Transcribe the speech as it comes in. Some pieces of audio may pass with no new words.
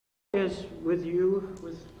Is with you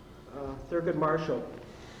with Thurgood Marshall.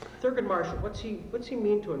 Thurgood Marshall, what's he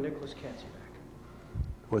mean to a Nicholas Katzenbach?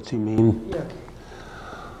 What's he mean? Yeah.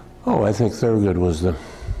 Oh, I think Thurgood was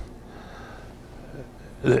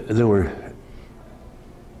there were,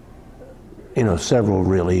 several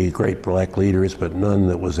really great black leaders, but none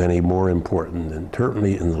that was any more important, and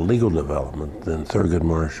certainly in the legal development, than Thurgood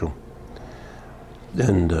Marshall.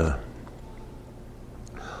 And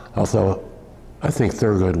although I think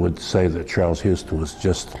Thurgood would say that Charles Houston was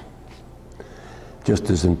just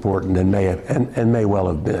as important, and may well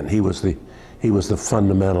have been. He was the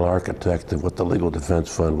fundamental architect of what the Legal Defense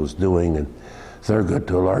Fund was doing, and Thurgood,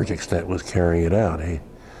 to a large extent, was carrying it out.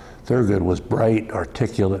 Thurgood was bright,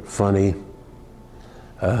 articulate, funny,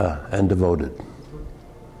 and devoted.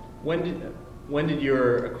 When did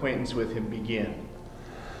your acquaintance with him begin?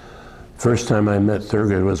 First time I met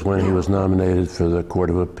Thurgood was when he was nominated for the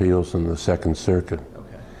Court of Appeals in the Second Circuit.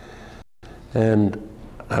 Okay. And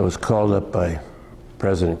I was called up by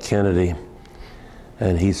President Kennedy,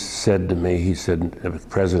 and he said to me, the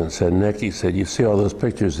President said, "Nick," he said, "you see all those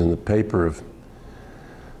pictures in the paper of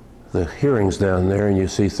the hearings down there, and you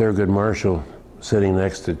see Thurgood Marshall sitting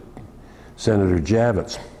next to Senator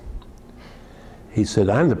Javits." He said,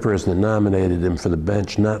 "I'm the person that nominated him for the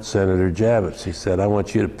bench, not Senator Javits." He said, "I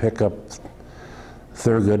want you to pick up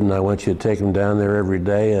Thurgood, and I want you to take him down there every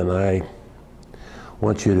day, and I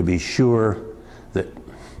want you to be sure that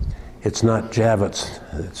it's not Javits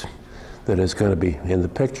that is going to be in the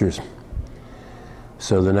pictures."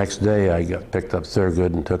 So the next day I picked up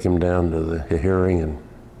Thurgood and took him down to the hearing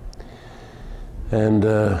and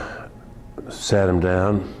sat him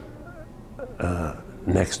down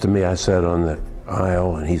next to me. I sat on the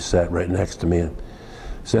aisle, and he sat right next to me. And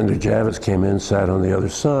Senator Javits came in, sat on the other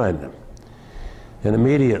side. And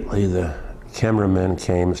immediately the cameramen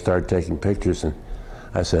came and started taking pictures, and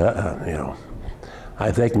I said,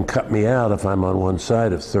 they can cut me out if I'm on one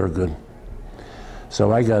side of Thurgood.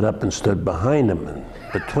 So I got up and stood behind him and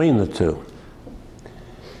between the two.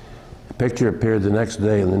 The picture appeared the next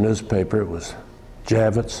day in the newspaper. It was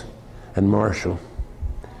Javits and Marshall.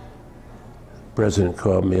 The president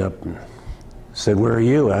called me up and said, "Where are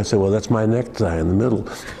you?" I said, "Well, that's my necktie in the middle."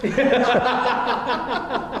 That's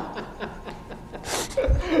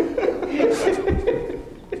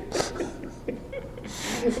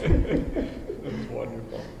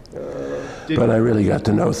wonderful. But I really got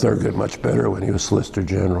to know Thurgood much better when he was Solicitor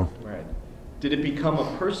General. Right. Did it become a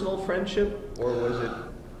personal friendship, or was it?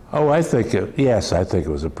 Oh, I think it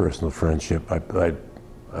was a personal friendship. I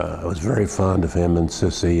was very fond of him and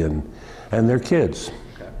Sissy and their kids.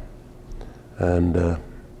 Okay. And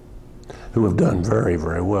who have done very,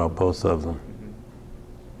 very well, both of them. Mm-hmm.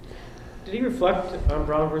 Did he reflect on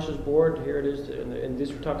Brown versus Board? Here it is, and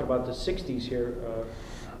this we're talking about the 60s here,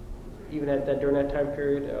 even during that time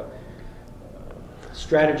period,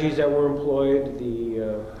 strategies that were employed,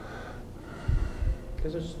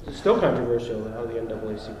 because it's still controversial how the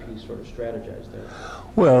NAACP sort of strategized that.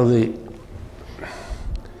 Well, the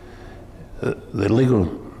legal,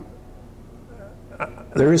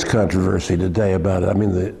 there is controversy today about it. I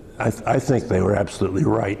mean, I think they were absolutely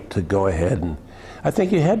right to go ahead, and I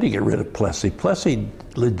think you had to get rid of Plessy. Plessy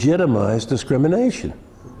legitimized discrimination.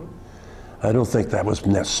 Mm-hmm. I don't think that was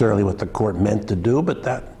necessarily what the court meant to do, but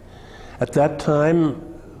at that time,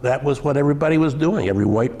 that was what everybody was doing, every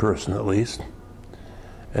white person at least.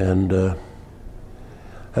 And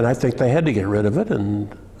I think they had to get rid of it,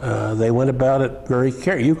 and they went about it very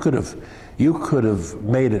carefully. You could have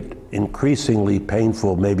made it increasingly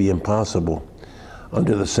painful, maybe impossible,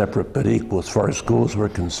 under the separate but equal as far as schools were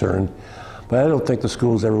concerned. But I don't think the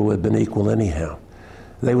schools ever would have been equal anyhow.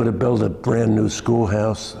 They would have built a brand new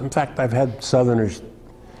schoolhouse. In fact, I've had Southerners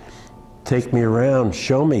take me around,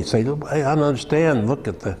 show me, say, "I don't understand, look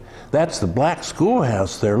at that's the black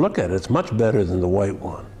schoolhouse there, look at it, it's much better than the white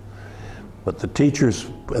one." But the teachers,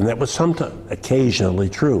 and that was occasionally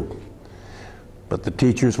true, but the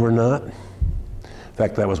teachers were not. In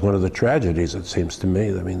fact, that was one of the tragedies, it seems to me.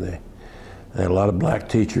 I mean, they had a lot of black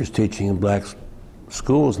teachers teaching in black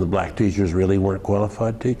schools, and the black teachers really weren't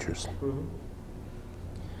qualified teachers. Mm-hmm.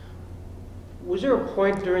 Was there a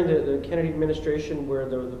point during the Kennedy administration where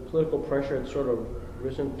the political pressure had sort of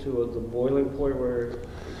risen to the boiling point where it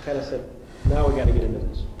kind of said, now we got to get into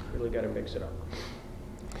this, really got to mix it up?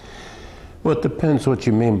 Well, it depends what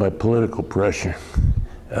you mean by political pressure.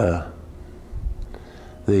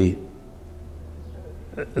 The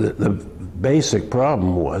basic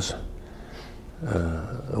problem was,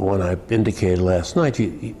 one I indicated last night,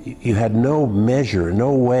 you had no measure,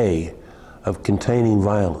 no way of containing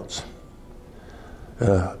violence.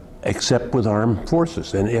 except with armed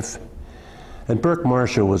forces. And Burke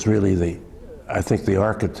Marshall was really I think the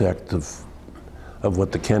architect of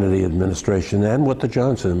what the Kennedy administration and what the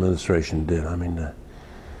Johnson administration did. I mean,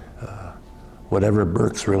 whatever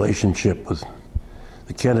Burke's relationship with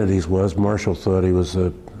the Kennedys was, Marshall thought he was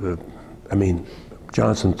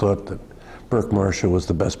Johnson thought that Burke Marshall was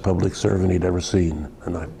the best public servant he'd ever seen,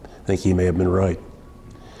 and I think he may have been right.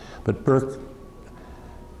 But Burke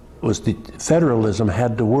federalism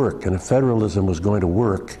had to work, and if federalism was going to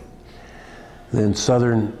work, then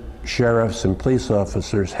Southern sheriffs and police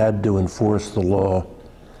officers had to enforce the law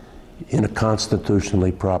in a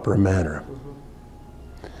constitutionally proper manner.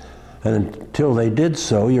 And until they did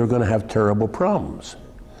so, you're going to have terrible problems.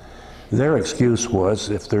 Their excuse was,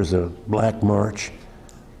 if there's a black march,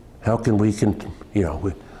 how can we can't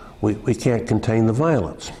contain the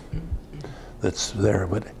violence that's there.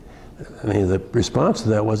 But I mean, the response to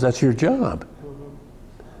that was, that's your job.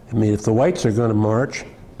 I mean, if the whites are going to march,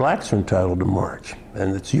 blacks are entitled to march,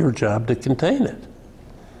 and it's your job to contain it.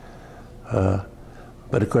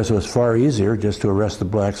 But of course, it was far easier just to arrest the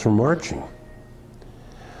blacks from marching.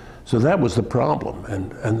 So that was the problem,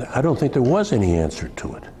 and I don't think there was any answer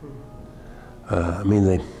to it. I mean,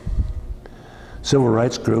 the civil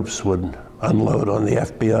rights groups would unload on the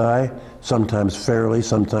FBI, sometimes fairly,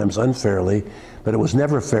 sometimes unfairly, but it was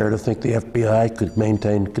never fair to think the FBI could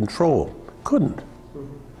maintain control. Couldn't.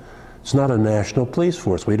 It's not a national police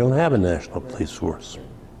force. We don't have a national police force.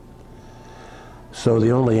 So the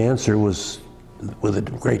only answer was, with the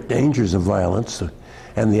great dangers of violence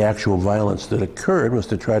and the actual violence that occurred, was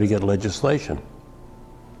to try to get legislation.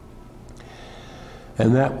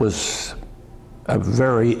 And that was a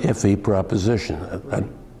very iffy proposition.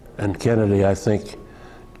 And Kennedy, I think,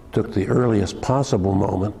 took the earliest possible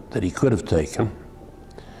moment that he could have taken,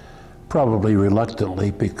 probably reluctantly,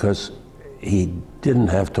 because he didn't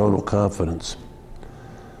have total confidence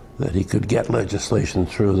that he could get legislation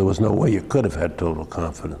through. There was no way you could have had total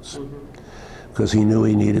confidence, because he knew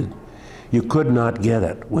you could not get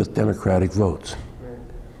it with Democratic votes.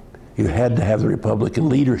 You had to have the Republican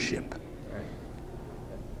leadership.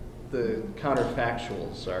 The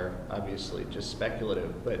counterfactuals are obviously just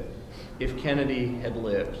speculative, but if Kennedy had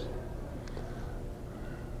lived,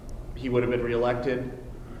 he would have been reelected.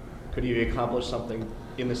 Could he have accomplished something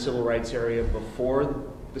in the civil rights area before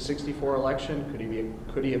the '64 election?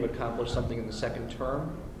 Could he have accomplished something in the second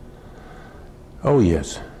term? Oh,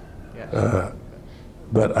 yes. Yes.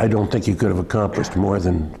 But I don't think he could have accomplished more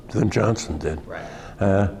than Johnson did. Right.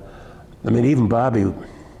 I mean, even Bobby, I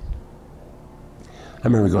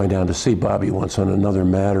remember going down to see Bobby once on another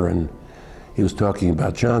matter, and he was talking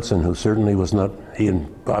about Johnson, who certainly was not, he and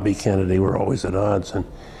Bobby Kennedy were always at odds, and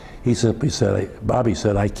he simply said, Bobby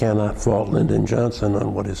said, I cannot fault Lyndon Johnson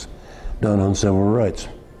on what is done on civil rights.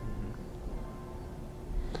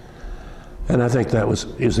 And I think that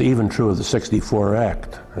is even true of the '64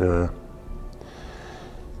 Act.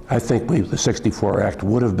 I think the '64 Act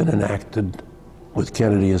would have been enacted with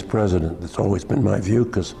Kennedy as president. That's always been my view,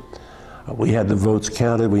 because we had the votes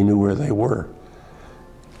counted, we knew where they were.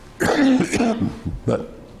 But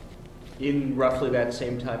In roughly that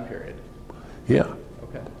same time period? yeah.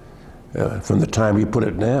 Okay. From the time we put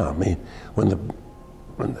it now. I mean, when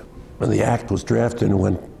the act was drafted and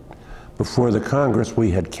went before the Congress,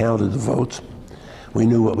 we had counted the votes. We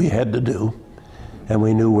knew what we had to do, and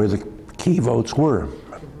we knew where the key votes were.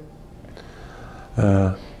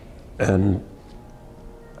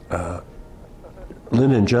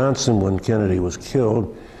 Lyndon Johnson, when Kennedy was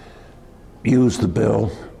killed, used the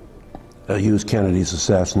bill, used Kennedy's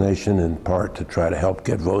assassination in part to try to help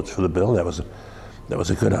get votes for the bill. That was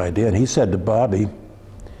a good idea. And he said to Bobby,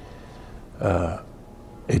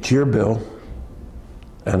 it's your bill,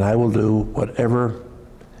 and I will do whatever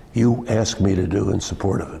you ask me to do in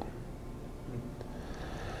support of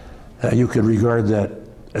it. You could regard that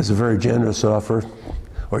as a very generous offer,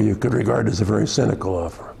 or you could regard it as a very cynical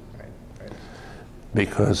offer. Right.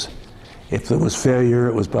 Because if there was failure,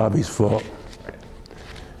 it was Bobby's fault.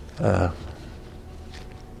 If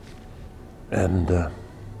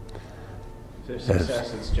there's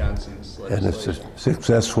success, it's Johnson's And legislation. it's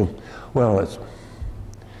successful. Well,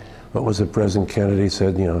 what was it President Kennedy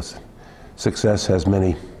said? You know, success has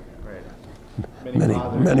many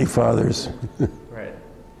fathers. Right.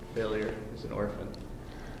 Failure is an orphan.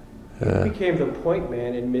 He became the point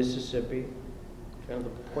man in Mississippi, kind of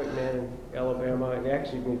the point man in Alabama, and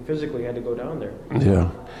actually physically had to go down there. Yeah.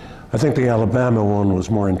 I think the Alabama one was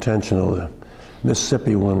more intentional. The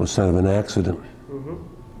Mississippi one was kind of an accident. Mm-hmm.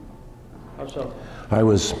 How so? I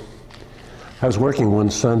was working one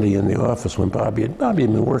Sunday in the office when Bobby had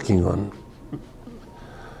been working on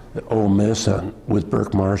Ole Miss with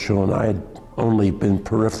Burke Marshall, and I had only been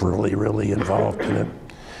peripherally really involved in it.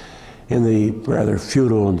 In the rather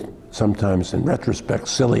futile and sometimes, in retrospect,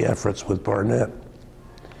 silly efforts with Barnett,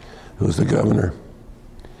 who was the governor.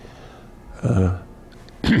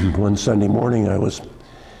 One Sunday morning I was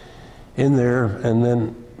in there,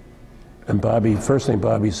 and Bobby, first thing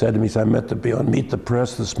Bobby said to me is, I meant to be on Meet the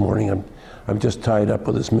Press this morning. I'm just tied up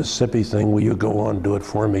with this Mississippi thing. Will you go on and do it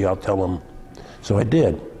for me? I'll tell them. So I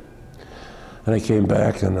did. And I came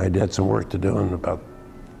back and I had some work to do, and about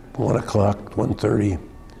 1 o'clock, 1:30,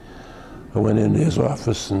 I went into his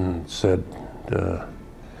office and said, I'm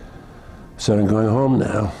going home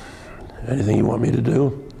now. Anything you want me to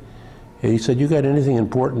do? He said, you got anything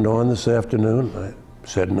important on this afternoon? I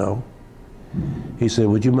said, no. He said,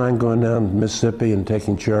 would you mind going down to Mississippi and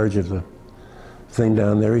taking charge of the thing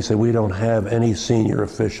down there? He said, we don't have any senior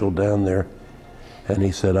official down there. And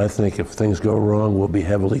he said, I think if things go wrong, we'll be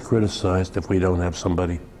heavily criticized if we don't have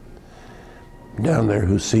somebody down there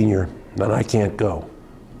who's senior. Then I can't go.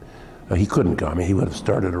 He couldn't go. I mean, he would have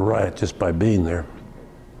started a riot just by being there.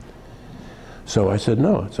 So I said,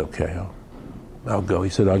 no, it's okay. I'll go. He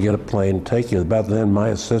said, I'll get a plane and take you. About then, my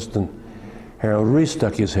assistant, Harold Reese,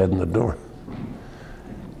 stuck his head in the door.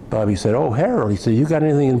 Bobby said, oh, Harold. He said, you got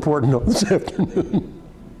anything important on this afternoon?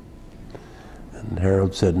 And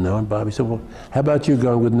Harold said, no. And Bobby said, well, how about you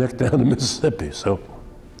going with Nick down to Mississippi? So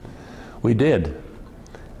we did.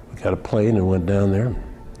 We got a plane and went down there.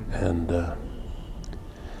 And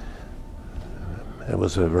it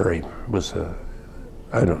was I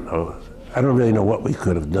don't know. I don't really know what we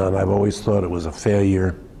could have done. I've always thought it was a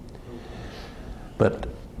failure. But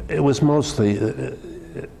it was mostly,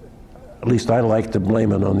 at least I like to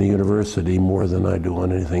blame it on the university more than I do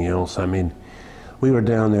on anything else. I mean, we were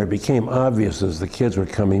down there. It became obvious as the kids were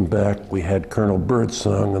coming back. We had Colonel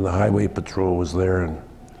Birdsong and the Highway Patrol was there. And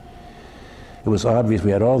it was obvious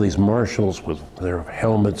we had all these marshals with their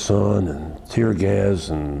helmets on and tear gas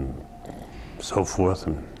and so forth,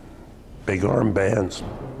 and big armbands.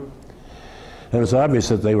 And it was obvious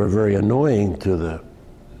that they were very annoying to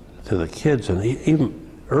the kids. And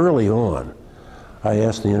even early on, I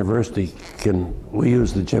asked the university, can we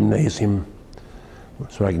use the gymnasium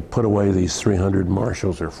so I can put away these 300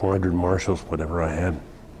 marshals or 400 marshals, whatever I had?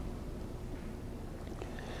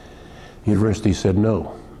 The university said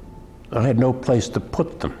no. I had no place to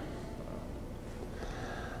put them.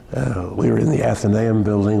 We were in the Athenaeum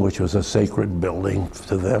building, which was a sacred building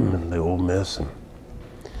to them and the Ole Miss, and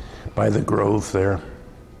by the Grove there.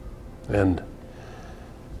 And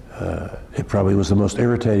it probably was the most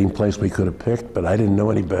irritating place we could have picked, but I didn't know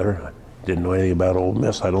any better. I didn't know anything about Ole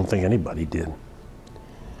Miss. I don't think anybody did.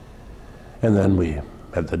 And then we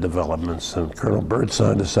had the developments, and Colonel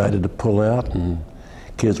Birdsong decided to pull out, and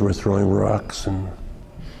kids were throwing rocks and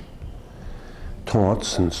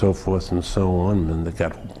taunts and so forth and so on, and it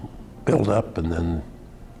got built up, and then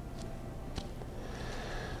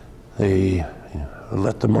they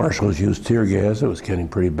let the marshals use tear gas. It was getting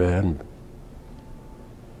pretty bad.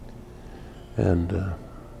 And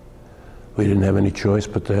we didn't have any choice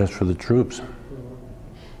but to ask for the troops.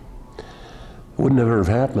 It would never have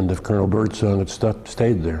happened if Colonel Birdsong had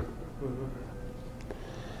stayed there.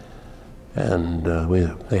 And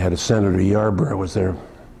they had a Senator Yarborough was there.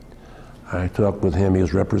 I talked with him. He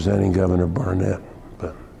was representing Governor Barnett,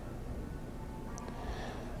 but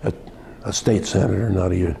a state senator,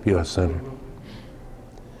 not a U.S. senator.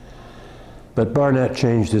 But Barnett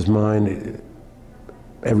changed his mind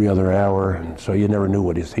every other hour, and so you never knew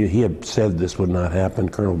what he had said this would not happen.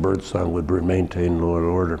 Colonel Birdsong would maintain law and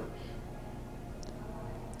order.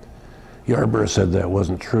 Yarborough said that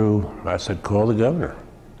wasn't true. I said, call the governor.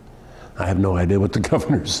 I have no idea what the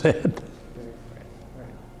governor said.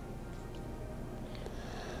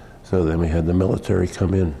 So then we had the military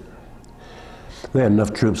come in. They had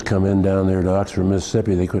enough troops come in down there to Oxford,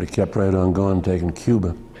 Mississippi, they could have kept right on going, taking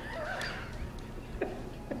Cuba.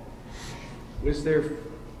 Was there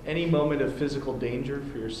any moment of physical danger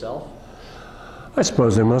for yourself? I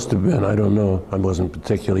suppose there must have been. I don't know. I wasn't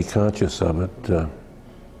particularly conscious of it. It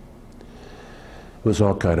was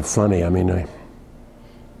all kind of funny. I mean,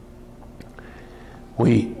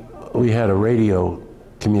 we had a radio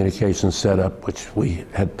communication set up, which we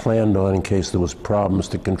had planned on in case there was problems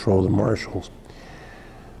to control the marshals.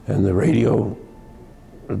 And the radio,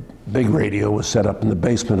 a big radio, was set up in the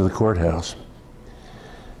basement of the courthouse.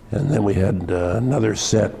 And then we had another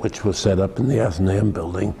set, which was set up in the Athenaeum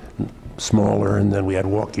building, smaller, and then we had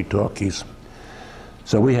walkie-talkies.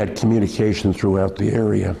 So we had communication throughout the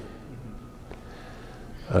area.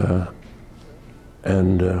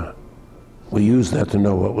 And we used that to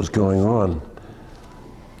know what was going on.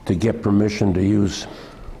 to get permission to use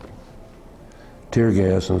tear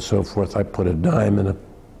gas and so forth, I put a dime in a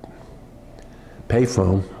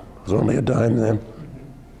payphone. It was only a dime then,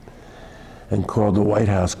 and called the White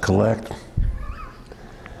House collect,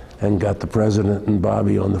 and got the president and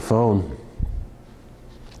Bobby on the phone,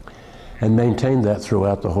 and maintained that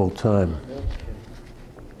throughout the whole time.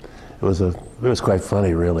 It was quite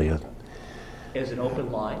funny, really. As an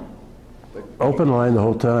open line? Open line the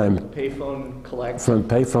whole time. Payphone collect? From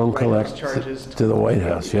payphone White collect House charges to the White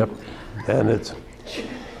House, yep.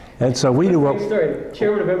 And so we knew what Great story.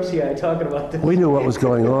 Chairman of MCI talking about this. we knew what was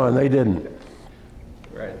going on. They didn't,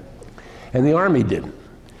 Right. and the Army didn't.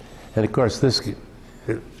 And of course, this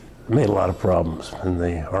it made a lot of problems in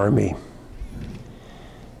the Army.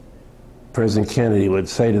 President Kennedy would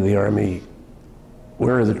say to the Army,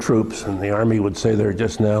 "Where are the troops?" And the Army would say, "They're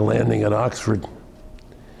just now landing at Oxford,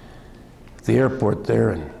 at the airport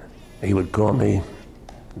there." And he would call me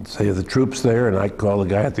and say, "Are the troops there?" And I'd call the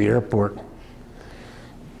guy at the airport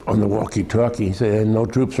on the walkie-talkie. He said, "No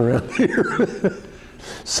troops around here."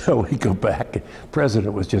 So we go back. The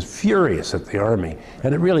president was just furious at the Army,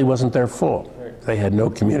 and it really wasn't their fault. They had no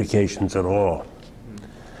communications at all.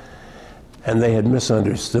 And they had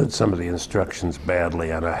misunderstood some of the instructions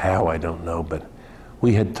badly. I don't know how, I don't know, but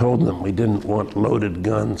we had told them we didn't want loaded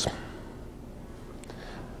guns,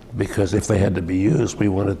 because if they had to be used, we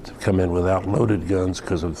wanted to come in without loaded guns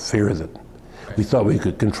because of fear that we thought we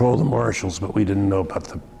could control the marshals, but we didn't know about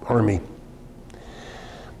the Army.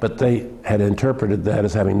 But they had interpreted that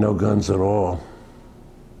as having no guns at all.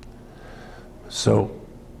 So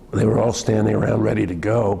they were all standing around ready to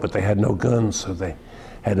go, but they had no guns, so they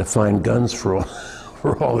had to find guns for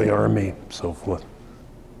all the Army and so forth.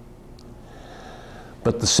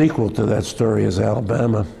 But the sequel to that story is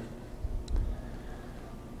Alabama.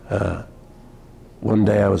 One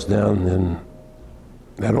day I was down in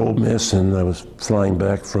at Ole Miss, and I was flying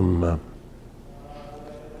back from,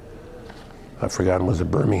 I've forgotten, was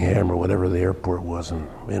it Birmingham or whatever the airport was, and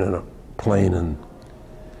in a plane, and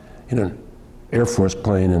in an Air Force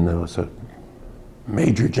plane, and there was a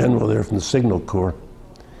Major General there from the Signal Corps,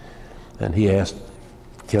 and he asked,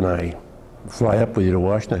 "Can I fly up with you to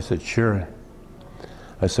Washington?" I said, "Sure."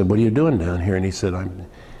 I said, "What are you doing down here?" And he said,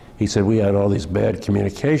 "We had all these bad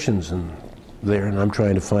communications there, and I'm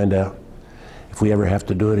trying to find out if we ever have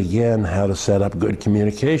to do it again, how to set up good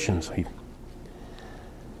communications."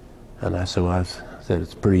 And I said, "Well," I said,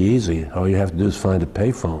 "it's pretty easy. All you have to do is find a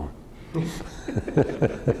payphone."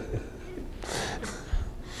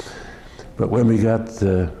 But when we got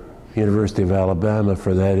the University of Alabama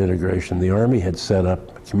for that integration, the Army had set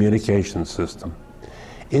up a communication system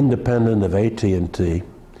independent of AT&T.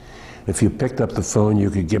 If you picked up the phone, you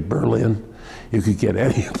could get Berlin, you could get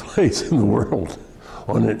any place in the world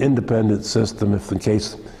on an independent system. If in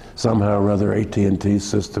case somehow or other AT&T's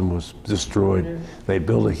system was destroyed, they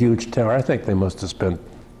built a huge tower. I think they must have spent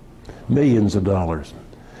millions of dollars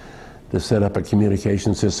to set up a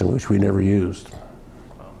communication system which we never used.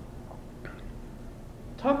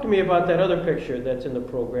 Talk to me about that other picture that's in the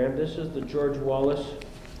program. This is the George Wallace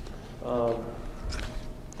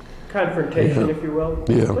confrontation, if you will.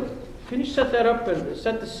 Yeah. Can you set that up and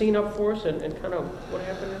set the scene up for us and kind of what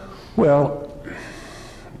happened there? Well,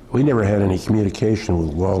 we never had any communication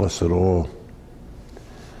with Wallace at all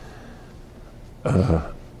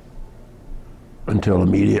until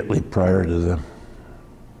immediately prior to the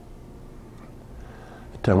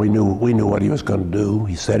time we knew what he was going to do.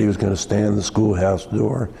 He said he was going to stand in the schoolhouse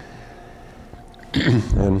door,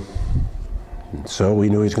 and so we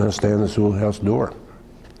knew he was going to stand in the schoolhouse door.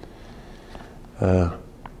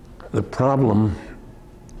 The problem,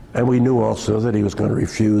 and we knew also that he was going to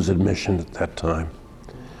refuse admission at that time,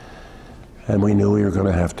 and we knew we were going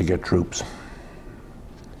to have to get troops.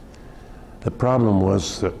 The problem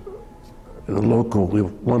was that we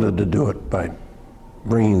wanted to do it by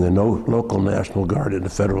bringing the local National Guard into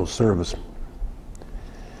federal service.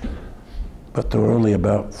 But there were only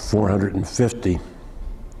about 450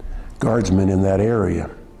 guardsmen in that area.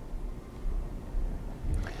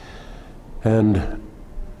 And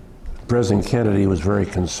President Kennedy was very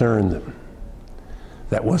concerned that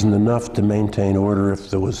that wasn't enough to maintain order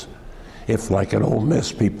if like at Ole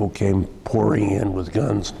Miss, people came pouring in with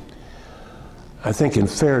guns. I think in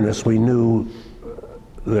fairness, we knew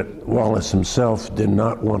that Wallace himself did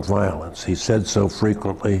not want violence. He said so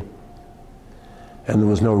frequently, and there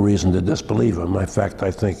was no reason to disbelieve him. In fact,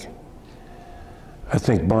 I think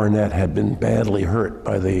Barnett had been badly hurt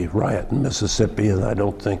by the riot in Mississippi, and I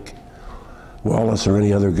don't think Wallace or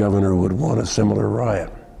any other governor would want a similar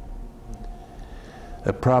riot.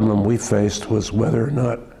 The problem we faced was whether or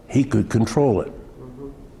not he could control it.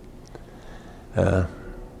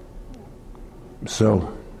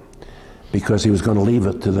 So, because he was going to leave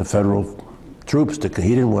it to the federal troops he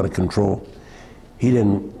didn't want to control. He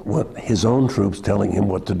didn't want his own troops telling him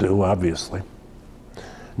what to do, obviously.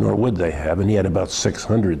 Nor would they have, and he had about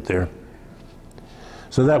 600 there.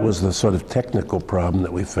 So that was the sort of technical problem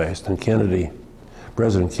that we faced, and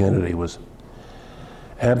President Kennedy was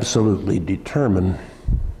absolutely determined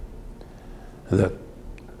that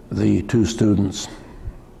the two students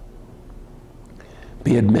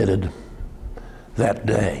be admitted that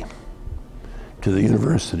day to the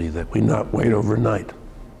university, that we not wait overnight.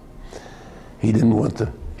 He didn't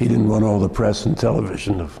want all the press and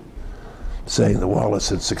television of saying that Wallace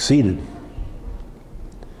had succeeded.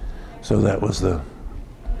 So that was the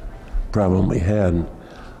problem we had.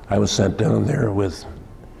 I was sent down there with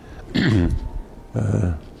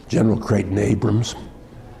General Creighton Abrams,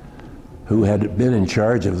 who had been in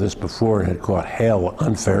charge of this before and had caught hell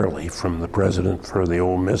unfairly from the president for the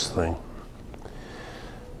Ole Miss thing.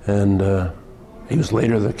 And he was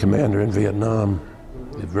later the commander in Vietnam.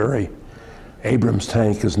 Abrams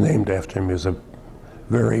tank is named after him. He was a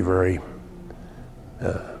very, very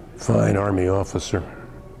fine Army officer.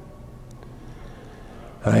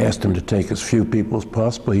 I asked him to take as few people as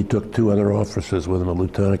possible. He took two other officers with him, a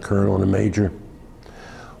lieutenant colonel and a major.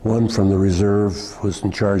 One from the reserve was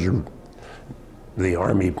in charge of the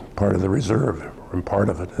Army part of the reserve, and part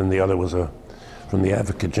of it, and the other was from the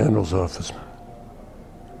Advocate General's office.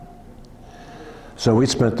 So we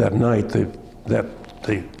spent that night, the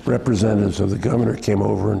representatives of the governor came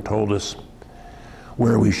over and told us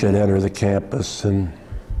where we should enter the campus and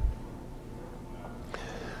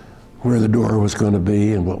where the door was going to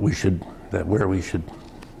be and where we should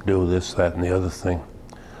do this, that, and the other thing.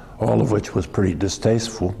 All of which was pretty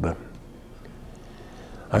distasteful, but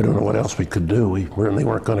I don't know what else we could do. We really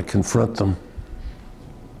weren't going to confront them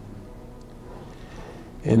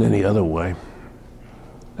in any other way.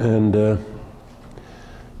 And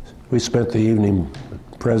we spent the evening.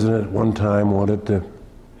 The president at one time wanted to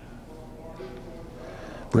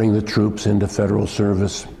bring the troops into federal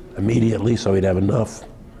service immediately so he'd have enough.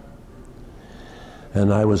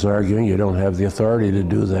 And I was arguing, you don't have the authority to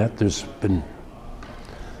do that. There's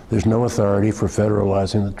no authority for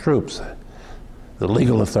federalizing the troops. The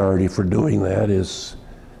legal authority for doing that is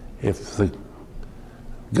if the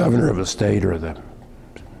governor of a state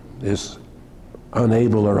is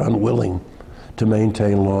unable or unwilling to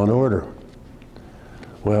maintain law and order.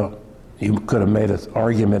 Well, you could have made an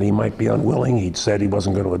argument he might be unwilling. He'd said he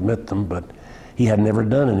wasn't going to admit them, but he had never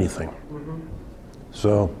done anything. Mm-hmm.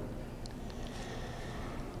 So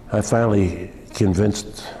I finally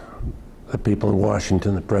convinced the people in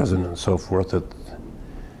Washington, the president and so forth, that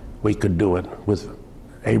we could do it.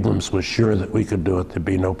 Abrams was sure that we could do it, there'd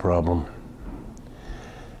be no problem.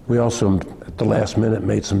 We also, at the last minute,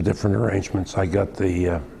 made some different arrangements. I got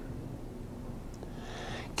the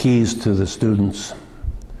keys to the students'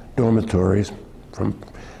 dormitories from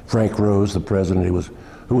Frank Rose, the president,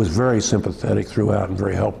 who was very sympathetic throughout and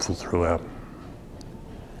very helpful throughout.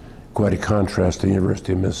 Quite a contrast to the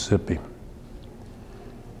University of Mississippi.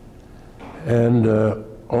 And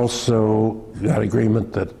also got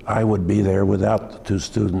agreement that I would be there without the two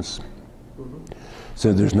students. Mm-hmm.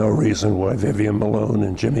 Said there's no reason why Vivian Malone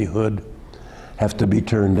and Jimmy Hood have to be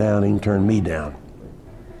turned down. He can turn me down.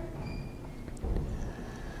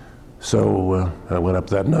 So I went up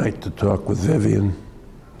that night to talk with Vivian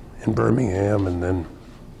in Birmingham and then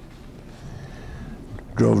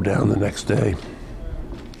drove down the next day.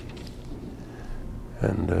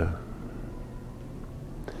 And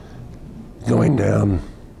going down,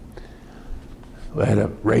 I had a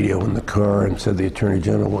radio in the car and said the Attorney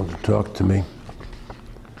General wanted to talk to me.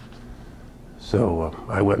 So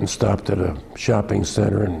I went and stopped at a shopping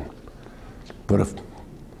center and put a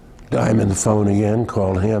dime in the phone again,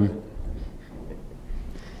 called him.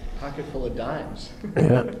 Pocket full of dimes.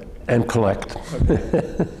 Yeah, and collect.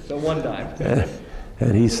 Okay. So one dime.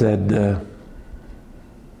 And he said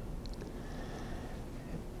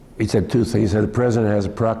two things. He said the president has a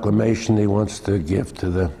proclamation he wants to give to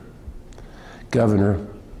the governor,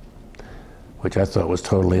 which I thought was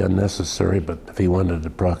totally unnecessary, but if he wanted a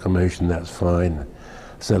proclamation, that's fine. I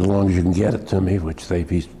said, as long as you can get it to me, which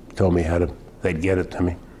he told me they'd get it to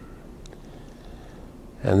me.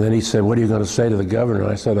 And then he said, what are you going to say to the governor?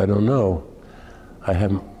 And I said, I don't know. I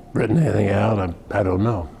haven't written anything out. I don't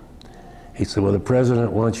know. He said, well, the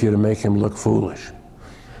president wants you to make him look foolish.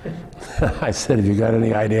 I said, have you got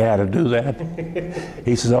any idea how to do that?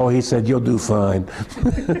 He said, you'll do fine.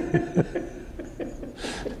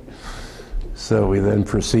 So we then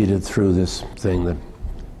proceeded through this thing.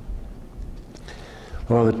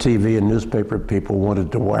 All the TV and newspaper people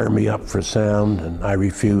wanted to wire me up for sound, and I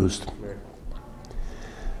refused. Right.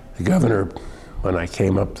 The governor, when I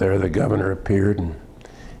came up there, the governor appeared, and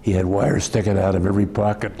he had wires sticking out of every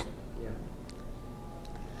pocket.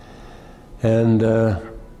 Yeah. And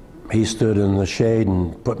he stood in the shade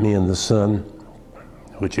and put me in the sun,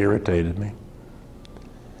 which irritated me.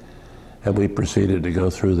 And we proceeded to go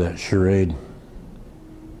through that charade.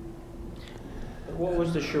 What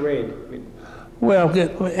was the charade? Well,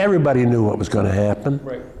 everybody knew what was going to happen.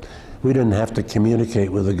 Right. We didn't have to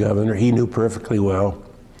communicate with the governor. He knew perfectly well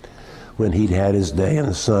when he'd had his day in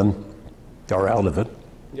the sun, or out of it,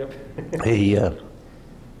 Yep.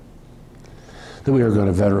 that we were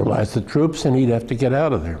going to federalize the troops and he'd have to get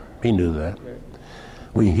out of there. He knew that.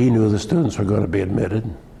 Right. He knew the students were going to be admitted.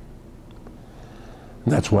 And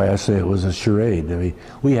that's why I say it was a charade. I mean,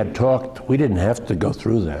 we had talked, we didn't have to go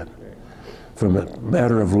through that. From a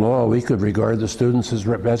matter of law, we could regard the students as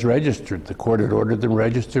registered. The court had ordered them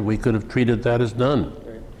registered. We could have treated that as done.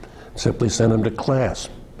 Right. Simply sent them to class.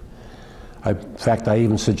 In fact, I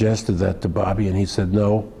even suggested that to Bobby, and he said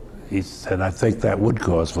no. He said, I think that would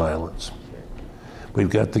cause violence. We've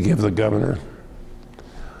got to give the governor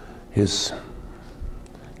his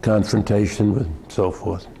confrontation with so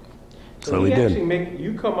forth. So we did.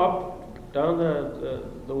 You come up down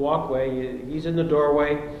the walkway, he's in the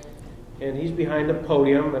doorway, and he's behind the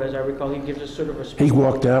podium, and as I recall, he gives us sort of a speech. He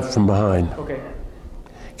walked out from behind. Okay.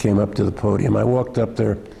 Came up to the podium. I walked up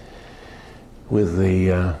there with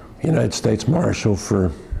the United States Marshal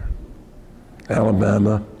for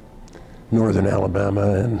Alabama, Northern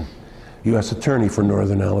Alabama, and U.S. Attorney for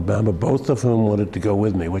Northern Alabama, both of whom wanted to go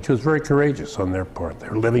with me, which was very courageous on their part. They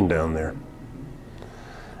were living down there.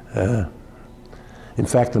 In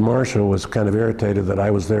fact, the Marshal was kind of irritated that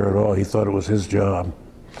I was there at all. He thought it was his job,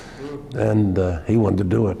 and he wanted to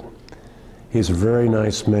do it. He's a very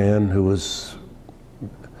nice man who was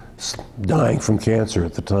dying from cancer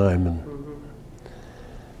at the time,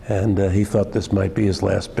 and he thought this might be his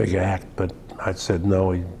last big act, but I said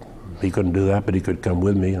no, he couldn't do that, but he could come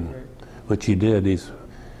with me, and which he did. He's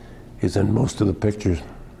in most of the pictures.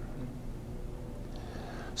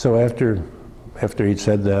 So after he'd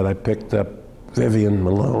said that, I picked up Vivian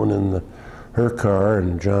Malone in her car,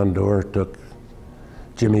 and John Doerr took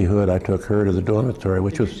Jimmy Hood. I took her to the dormitory,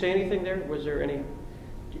 which was... Did you say anything there? Was there any...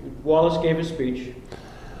 Wallace gave a speech.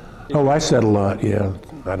 I said a lot, yeah.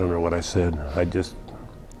 I don't know what I said. I just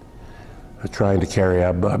was trying to carry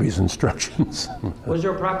out Bobby's instructions. Was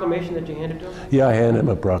there a proclamation that you handed to him? Yeah, I handed him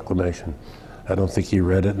a proclamation. I don't think he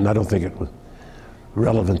read it, and I don't think it was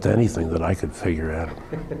relevant to anything that I could figure out.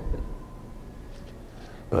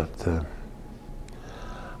 But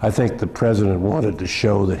I think the president wanted to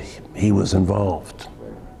show that he was involved.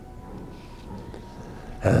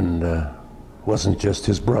 And it wasn't just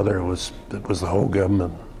his brother, it was the whole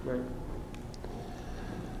government. Right.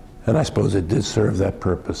 And I suppose it did serve that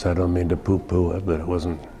purpose. I don't mean to poo-poo it, but it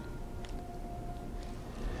wasn't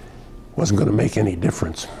going to make any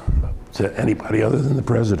difference to anybody other than the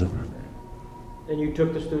president. And you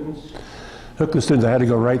took the students? Took the students. I had to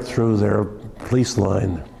go right through their police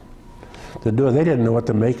line to do it. They didn't know what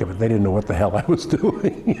to make of it. They didn't know what the hell I was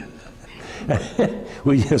doing.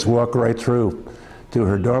 We just walked right through to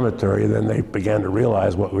her dormitory, and then they began to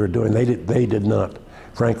realize what we were doing. They did not.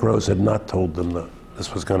 Frank Rose had not told them that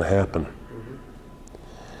this was going to happen.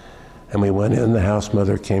 And we went in, the house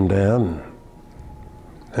mother came down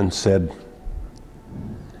and said,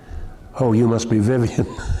 "Oh, you must be Vivian."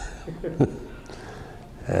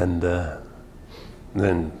 And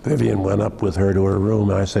then Vivian went up with her to her room.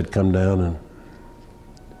 I said, "Come down and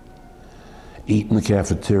eat in the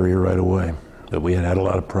cafeteria right away." But we had had a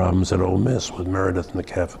lot of problems at Ole Miss with Meredith in the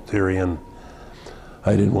cafeteria, and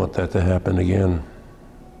I didn't want that to happen again.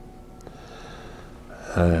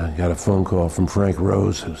 I got a phone call from Frank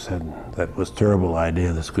Rose, who said that was a terrible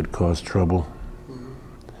idea, this could cause trouble.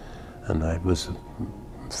 And I was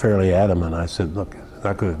fairly adamant. I said, look, it's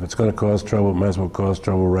not good. If it's going to cause trouble, it might as well cause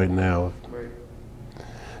trouble right now. Right.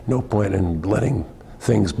 No point in letting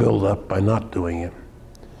things build up by not doing it.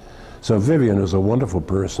 So Vivian was a wonderful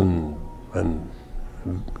person and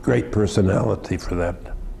great personality for that.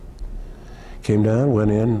 Came down,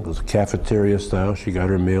 went in, it was a cafeteria style. She got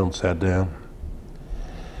her meal and sat down.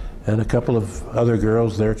 And a couple of other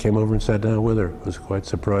girls there came over and sat down with her. It was quite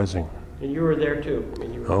surprising. And you were there too? I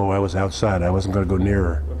mean, you were... Oh, I was outside. I wasn't going to go near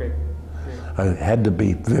her. Okay. I had to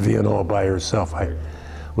be Vivian all by herself. I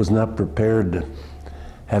was not prepared to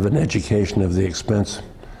have an education of the expense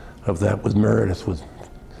of that with Meredith, with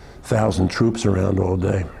 1,000 troops around all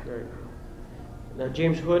day. Right. Now,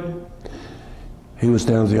 James Hood? He was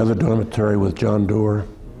down at the other dormitory with John Doerr,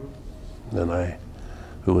 and I,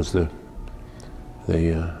 who was the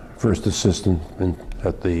first assistant in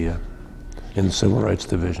the Civil Rights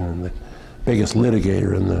Division and the biggest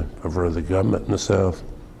litigator for the government in the South.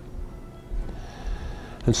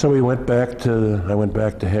 And so I went back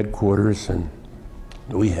to headquarters, and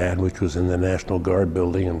which was in the National Guard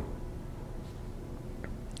building,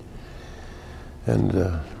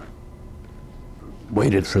 and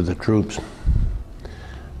waited for the troops.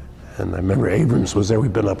 And I remember Abrams was there.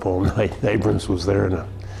 We'd been up all night. Abrams was there in a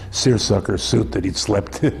seersucker suit that he'd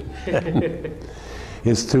slept in.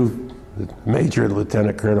 His two major and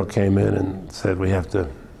lieutenant colonel came in and said, we have to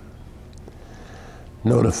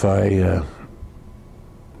notify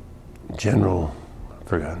General, I've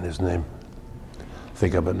forgotten his name,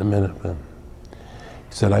 think of it in a minute. But he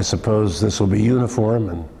said, I suppose this will be uniform?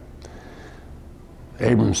 And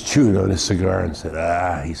Abrams chewed on his cigar and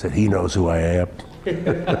said, he said, he knows who I am.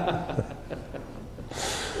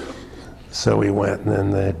 So we went, and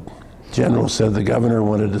then the general said the governor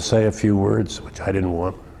wanted to say a few words, which I didn't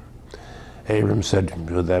want. Abrams said,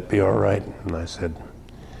 would that be all right? And I said,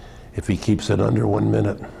 if he keeps it under 1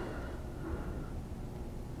 minute.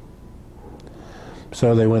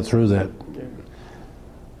 So they went through that.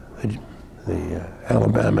 The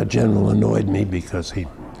Alabama general annoyed me because he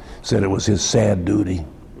said it was his sad duty,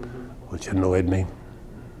 which annoyed me.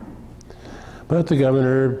 But the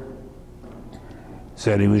governor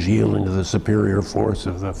said he was yielding to the superior force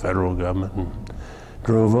of the federal government and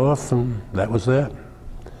drove off, and that was that.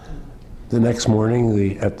 The next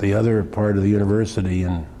morning, at the other part of the university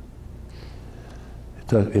where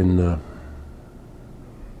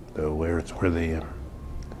the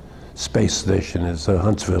space station is,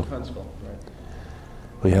 Huntsville. Huntsville, right.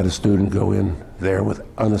 We had a student go in there with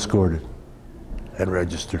unescorted and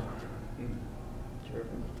register. Sure.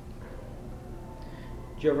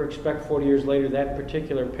 Did you ever expect 40 years later that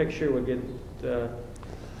particular picture would get so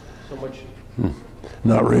much?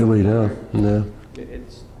 Not really, no.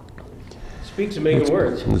 It speaks a million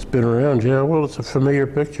words. It's been around, yeah. Well, it's a familiar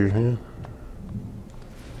picture, yeah.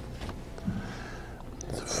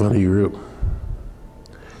 It's a funny group.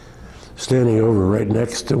 Standing over right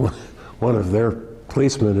next to one of their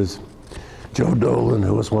policemen is Joe Dolan,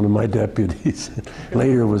 who was one of my deputies.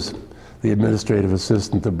 Later was the administrative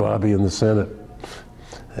assistant to Bobby in the Senate.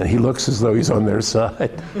 And he looks as though he's on their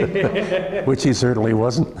side, which he certainly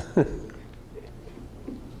wasn't.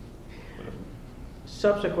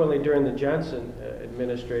 Subsequently, during the Johnson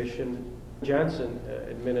administration, the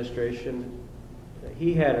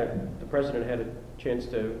president had a chance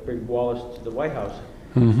to bring Wallace to the White House.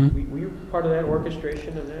 Were you part of that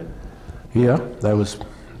orchestration of that? Yeah,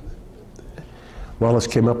 Wallace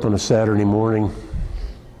came up on a Saturday morning.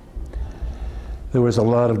 There was a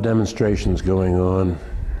lot of demonstrations going on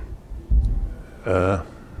at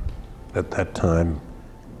that time.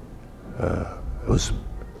 It was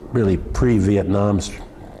really pre-Vietnam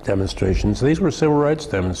demonstrations. These were civil rights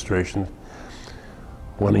demonstrations,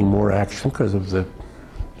 wanting more action because of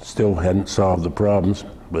still hadn't solved the problems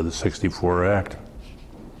with the '64 Act.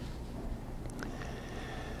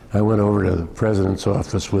 I went over to the president's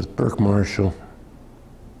office with Burke Marshall,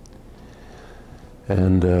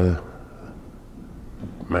 and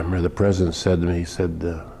remember the president said to me, he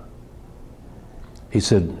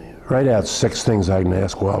said, write out 6 things I can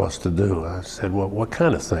ask Wallace to do. I said, well, what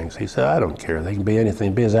kind of things? He said, I don't care. They can be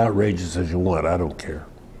anything. Be as outrageous as you want. I don't care.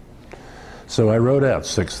 So I wrote out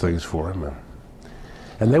 6 things for him,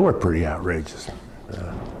 and they were pretty outrageous.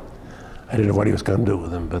 I didn't know what he was going to do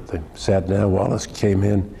with them, but they sat down. Wallace came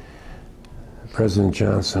in. President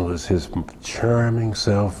Johnson was his charming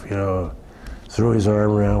self, threw his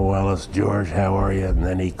arm around Wallace. George, how are you? And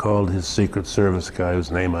then he called his Secret Service guy, whose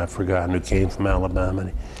name I've forgotten, who came from Alabama.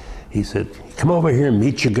 And he said, come over here and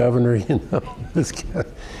meet your governor. This guy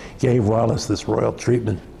gave Wallace this royal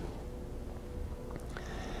treatment.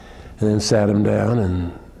 And then sat him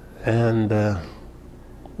down, and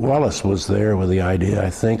Wallace was there with the idea, I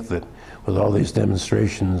think, that with all these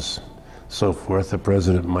demonstrations, so forth, the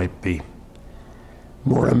president might be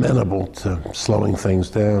more amenable to slowing things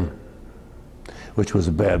down, which was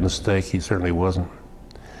a bad mistake. He certainly wasn't.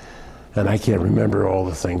 And I can't remember all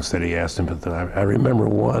the things that he asked him, but I remember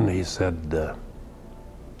one. He said,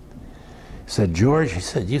 George, he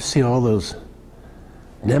said, you see all those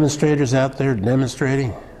demonstrators out there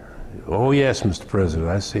demonstrating? Oh, yes, Mr. President,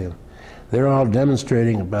 I see them. They're all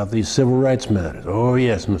demonstrating about these civil rights matters. Oh,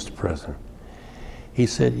 yes, Mr. President. He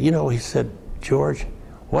said, George,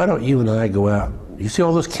 why don't you and I go out? You see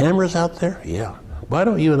all those cameras out there? Yeah. Why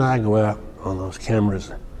don't you and I go out on those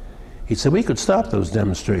cameras? He said, we could stop those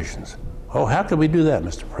demonstrations. Oh, how could we do that,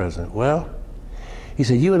 Mr. President? Well, he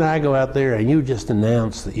said, you and I go out there and you just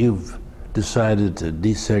announce that you've decided to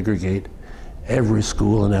desegregate every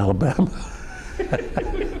school in Alabama.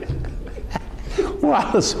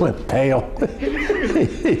 Wallace went pale.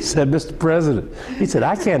 He said, Mr. President, he said,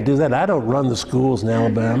 I can't do that. I don't run the schools in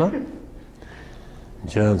Alabama.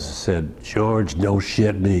 Johnson said, George, no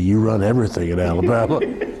shit me. You run everything in Alabama.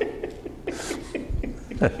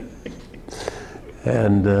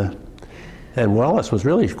 And Wallace was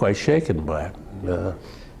really quite shaken by it.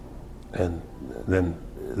 And then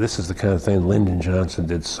this is the kind of thing Lyndon Johnson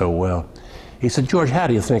did so well. He said, George, how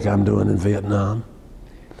do you think I'm doing in Vietnam?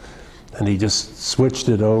 And he just switched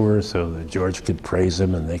it over so that George could praise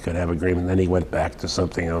him and they could have agreement. Then he went back to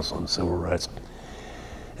something else on civil rights.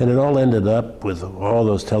 And it all ended up with all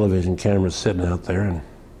those television cameras sitting out there, and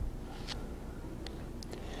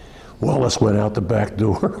Wallace went out the back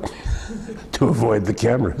door to avoid the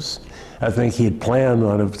cameras. I think he had planned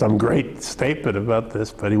on some great statement about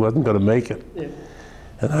this, but he wasn't going to make it. Yeah.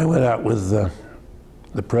 And I went out with the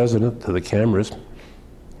president to the cameras,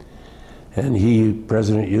 and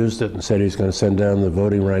president used it and said he was going to send down the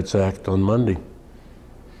Voting Rights Act on Monday.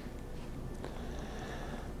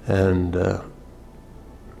 And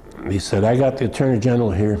he said, I got the Attorney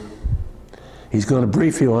General here. He's going to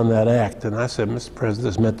brief you on that act. And I said, Mr. President,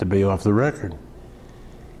 this is meant to be off the record.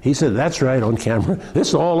 He said, that's right, on camera. This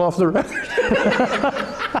is all off the record.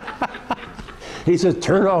 He said,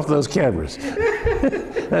 turn off those cameras.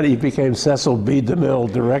 And he became Cecil B.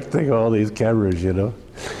 DeMille directing all these cameras, you know.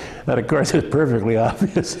 And of course, it's perfectly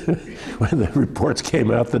obvious when the reports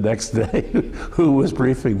came out the next day who was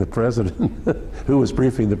briefing the president, who was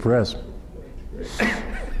briefing the press.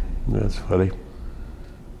 That's funny.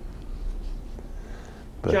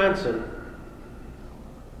 But Johnson,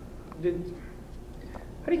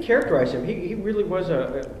 how do you characterize him? He really was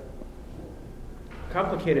a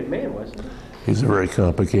complicated man, wasn't he? He's a very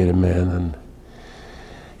complicated man, and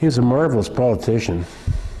he was a marvelous politician.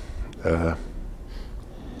 It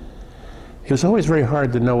was always very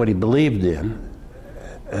hard to know what he believed in,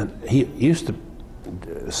 and he used to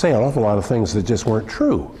say an awful lot of things that just weren't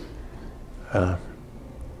true.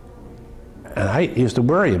 And I used to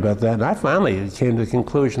worry about that, and I finally came to the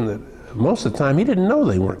conclusion that most of the time he didn't know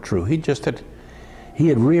they weren't true. He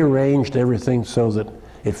had rearranged everything so that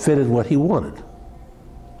it fitted what he wanted.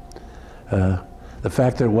 The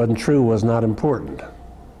fact that it wasn't true was not important.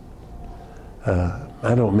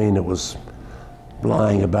 I don't mean it was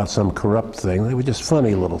lying about some corrupt thing. They were just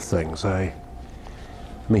funny little things. I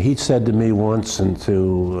mean, he said to me once, and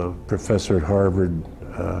to a professor at Harvard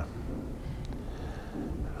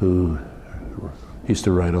who used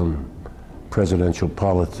to write on presidential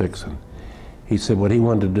politics, and he said what he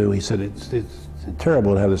wanted to do, he said, it's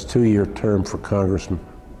terrible to have this 2-year term for congressman.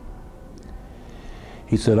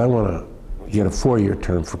 He said, I want to get a 4-year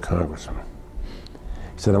term for congressman.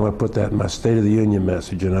 He said, I want to put that in my State of the Union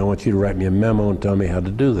message, and I want you to write me a memo and tell me how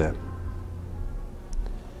to do that.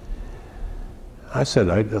 I said,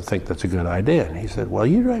 I don't think that's a good idea. And he said, well,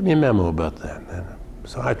 you write me a memo about that. And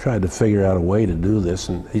so I tried to figure out a way to do this,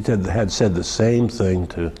 and he had said the same thing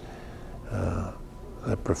to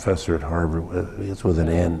a professor at Harvard. It's with an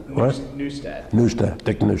N. What? Neustadt. Neustadt,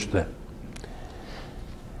 Dick Neustadt.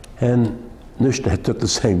 And Neustadt took the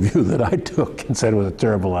same view that I took and said it was a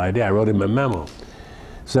terrible idea. I wrote him a memo.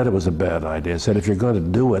 Said it was a bad idea. Said if you're going to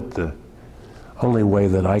do it, the only way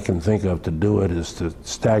that I can think of to do it is to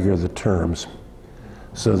stagger the terms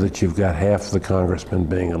so that you've got half the congressmen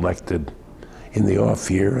being elected in the off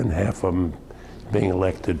year and half of them being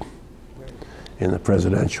elected in the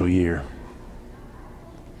presidential year.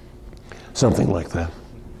 Something like that.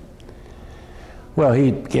 Well,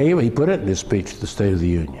 he put it in his speech to the State of the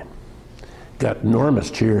Union. Got enormous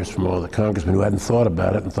cheers from all the congressmen who hadn't thought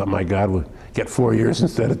about it and thought, my God, we'll get 4 years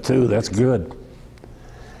instead of 2, that's good.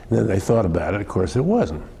 And then they thought about it, of course it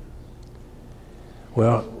wasn't.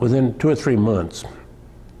 Well, within 2 or 3 months,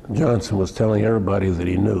 Johnson was telling everybody that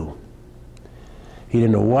he knew. He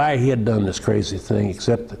didn't know why he had done this crazy thing,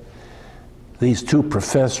 except that these 2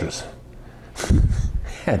 professors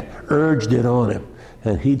had urged it on him,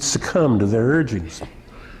 and he'd succumbed to their urgings.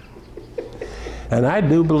 And I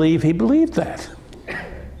do believe he believed that.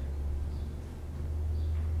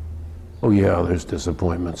 Oh yeah, there's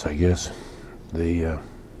disappointments, I guess. I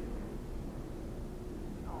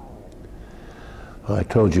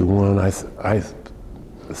told you one, I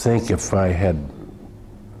think if I had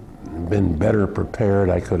been better prepared,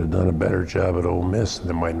 I could have done a better job at Ole Miss, and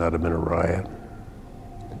there might not have been a riot.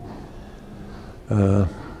 And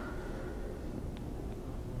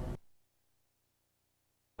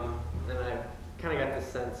I kind of got the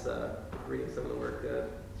sense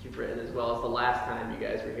last time you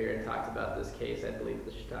guys were here and talked about this case, I believe,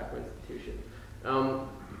 the Chautauqua Institution.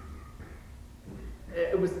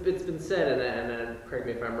 It's been said, and correct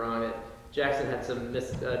me if I'm wrong, that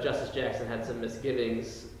Justice Jackson had some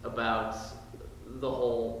misgivings about the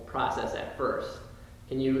whole process at first.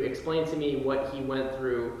 Can you explain to me what he went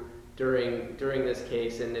through during this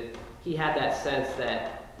case, and if he had that sense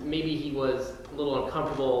that maybe he was a little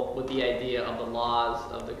uncomfortable with the idea of the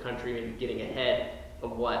laws of the country maybe getting ahead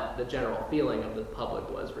of what the general feeling of the public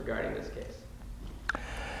was regarding this case?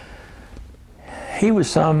 He was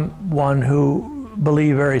someone who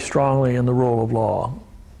believed very strongly in the rule of law,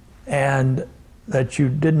 and that you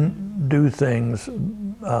didn't do things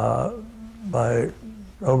by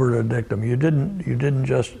over a dictum. You didn't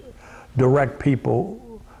just direct people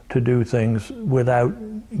to do things without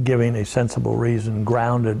giving a sensible reason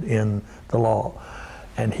grounded in the law.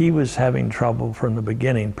 And he was having trouble from the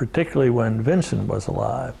beginning, particularly when Vincent was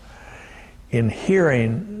alive, in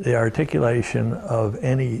hearing the articulation of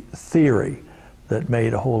any theory that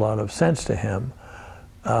made a whole lot of sense to him,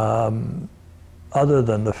 other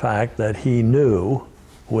than the fact that he knew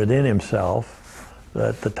within himself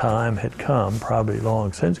that the time had come, probably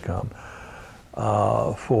long since come,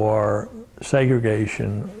 for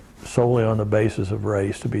segregation solely on the basis of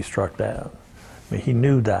race to be struck down. I mean, he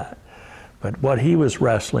knew that. But what he was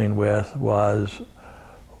wrestling with was,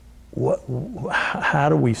 how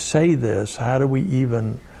do we say this? How do we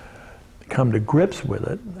even come to grips with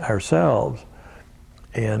it ourselves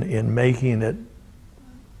in making it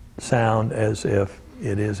sound as if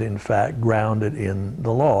it is in fact grounded in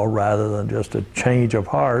the law rather than just a change of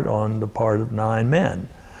heart on the part of 9 men.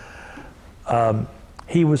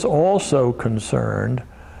 He was also concerned,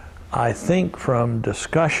 I think, from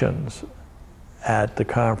discussions at the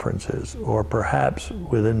conferences, or perhaps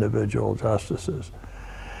with individual justices,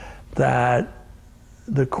 that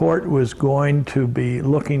the court was going to be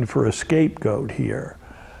looking for a scapegoat here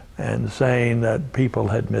and saying that people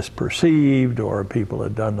had misperceived, or people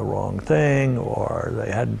had done the wrong thing, or they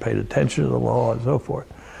hadn't paid attention to the law, and so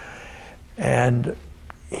forth. And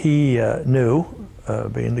he knew,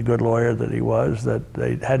 being the good lawyer that he was, that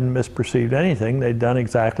they hadn't misperceived anything. They'd done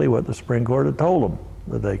exactly what the Supreme Court had told them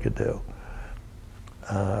that they could do.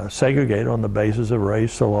 Segregate on the basis of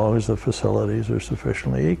race so long as the facilities are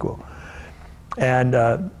sufficiently equal.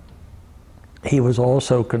 And he was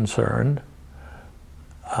also concerned,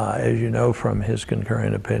 as you know from his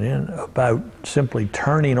concurring opinion, about simply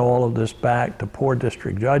turning all of this back to poor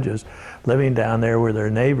district judges living down there with their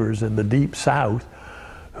neighbors in the deep South,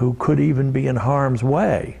 who could even be in harm's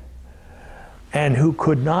way, and who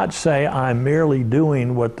could not say, I'm merely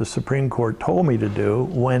doing what the Supreme Court told me to do,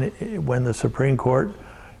 when the Supreme Court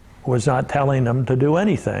was not telling them to do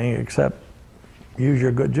anything except use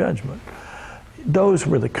your good judgment. Those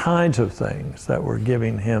were the kinds of things that were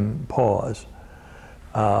giving him pause.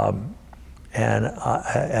 And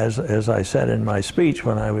as I said in my speech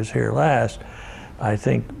when I was here last, I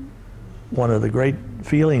think one of the great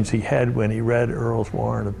feelings he had when he read Earl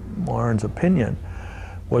Warren's opinion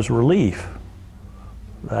was relief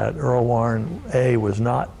that Earl Warren, A, was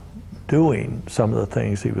not doing some of the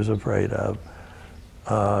things he was afraid of.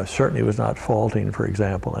 Certainly was not faulting, for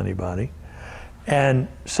example, anybody. And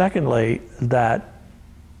secondly, that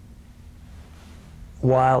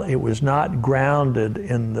while it was not grounded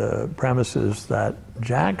in the premises that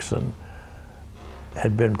Jackson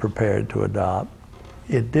had been prepared to adopt,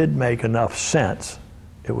 it did make enough sense.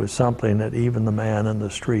 It was something that even the man in the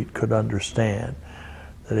street could understand,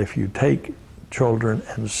 that if you take children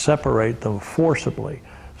and separate them forcibly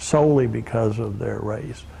solely because of their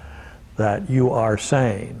race, that you are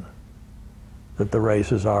saying that the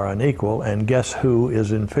races are unequal, and guess who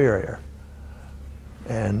is inferior?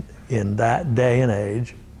 And in that day and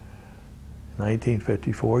age,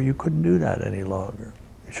 1954, you couldn't do that any longer.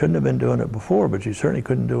 You shouldn't have been doing it before, but you certainly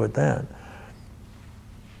couldn't do it then.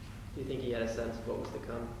 Do you think he had a sense of what was to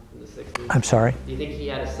come in the 60s? I'm sorry? Do you think he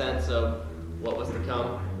had a sense of what was to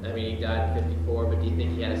come? I mean, he died in 54, but do you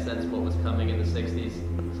think he had a sense of what was coming in the 60s?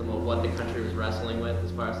 Some of what the country was wrestling with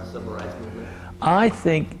as far as the civil rights movement? I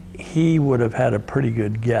think he would have had a pretty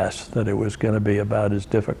good guess that it was going to be about as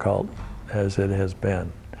difficult as it has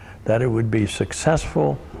been. That it would be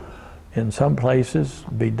successful in some places,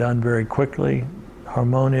 be done very quickly,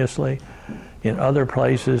 harmoniously. In other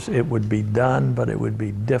places, it would be done, but it would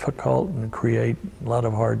be difficult and create a lot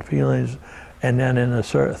of hard feelings. And then in a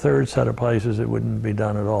third set of places, it wouldn't be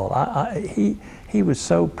done at all. He was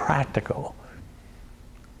so practical.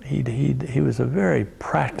 He was a very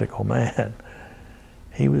practical man.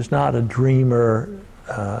 He was not a dreamer.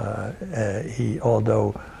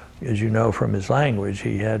 Although, as you know from his language,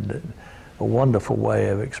 he had a wonderful way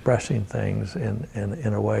of expressing things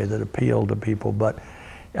in a way that appealed to people. But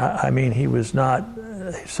I mean, he was not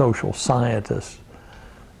a social scientist.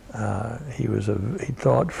 He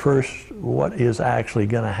thought first, what is actually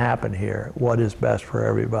going to happen here? What is best for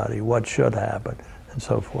everybody? What should happen? And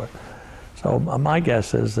so forth. So my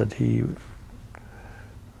guess is that he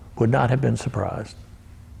would not have been surprised.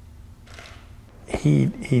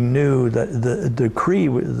 He knew that the decree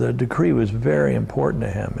was very important to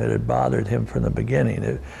him. It had bothered him from the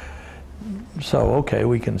beginning. So, okay,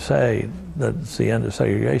 we can say that it's the end of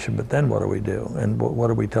segregation, but then what do we do? And what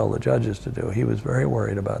do we tell the judges to do? He was very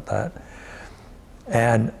worried about that.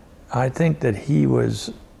 And I think that he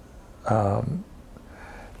was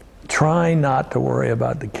trying not to worry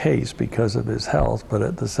about the case because of his health, but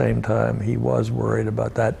at the same time, he was worried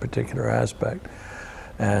about that particular aspect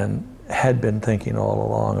and had been thinking all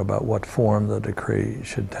along about what form the decree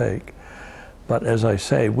should take. But as I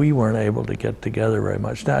say, we weren't able to get together very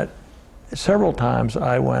much. Several times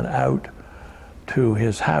I went out to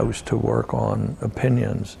his house to work on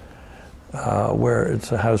opinions, where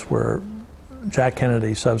it's a house where Jack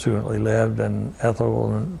Kennedy subsequently lived, and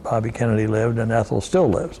Ethel and Bobby Kennedy lived, and Ethel still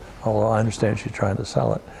lives, although I understand she's trying to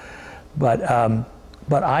sell it. But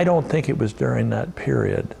I don't think it was during that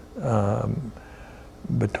period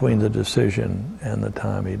between the decision and the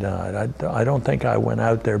time he died. I don't think I went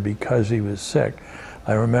out there because he was sick.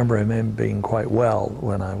 I remember him being quite well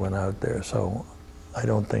when I went out there, so I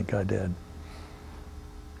don't think I did.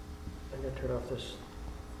 I'm going to turn off this.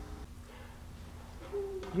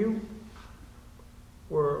 You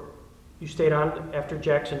stayed on after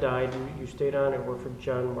Jackson died. You stayed on and worked for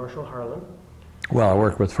John Marshall Harlan. Well, I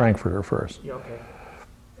worked with Frankfurter first. Yeah, okay.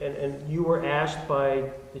 And you were asked by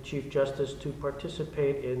the Chief Justice to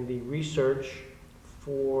participate in the research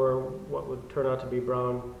for what would turn out to be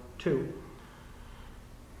Brown 2.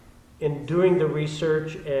 In doing the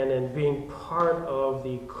research and in being part of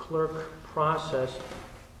the clerk process,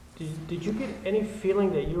 did you get any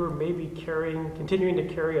feeling that you were maybe continuing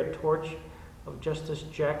to carry a torch of Justice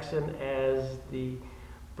Jackson as the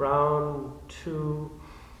Brown 2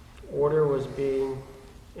 order was being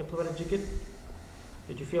implemented?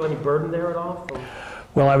 Did you feel any burden there at all?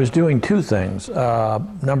 Well, I was doing two things.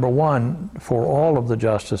 Number one, for all of the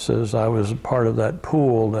justices, I was part of that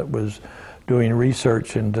pool that was doing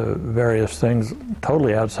research into various things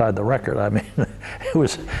totally outside the record. I mean, it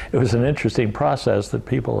was an interesting process that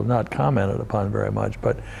people have not commented upon very much.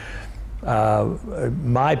 But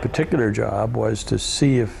my particular job was to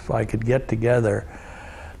see if I could get together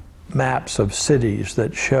maps of cities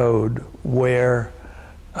that showed where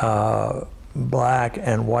black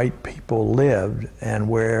and white people lived and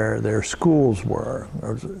where their schools were,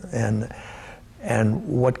 and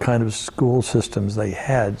what kind of school systems they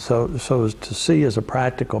had, so as to see as a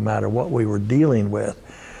practical matter what we were dealing with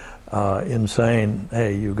in saying,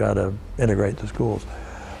 hey, you got to integrate the schools.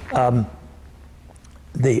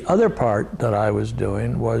 The other part that I was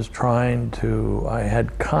doing was I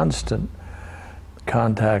had constant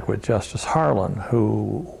contact with Justice Harlan,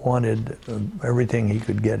 who wanted everything he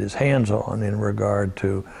could get his hands on in regard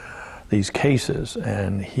to these cases,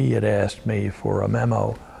 and he had asked me for a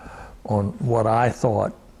memo on what I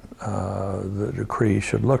thought the decree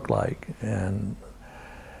should look like. And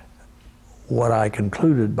what I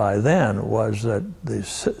concluded by then was that the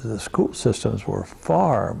school systems were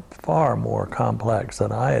far, far more complex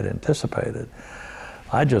than I had anticipated.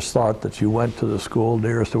 I just thought that you went to the school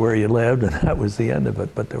nearest to where you lived and that was the end of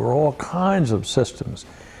it. But there were all kinds of systems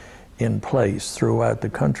in place throughout the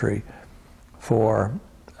country for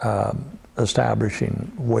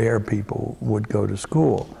establishing where people would go to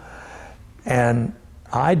school. And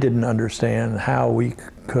I didn't understand how we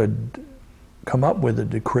could come up with a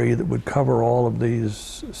decree that would cover all of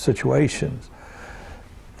these situations.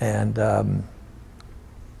 And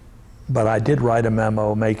but I did write a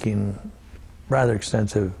memo making rather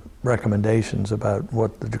extensive recommendations about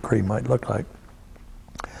what the decree might look like.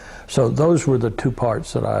 So those were the two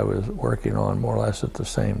parts that I was working on more or less at the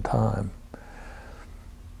same time.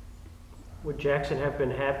 Would Jackson have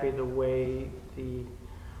been happy the way the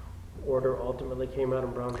order ultimately came out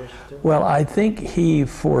in Brown versus 2? Well, I think he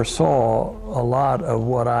foresaw a lot of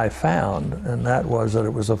what I found, and that was that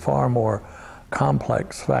it was a far more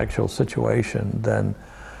complex factual situation than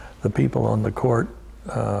the people on the court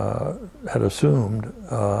had assumed,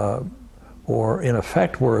 or in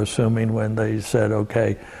effect were assuming when they said,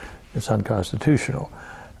 okay, it's unconstitutional.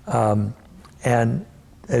 And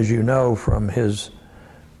as you know from his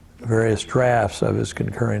various drafts of his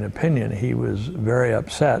concurring opinion, he was very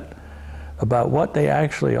upset about what they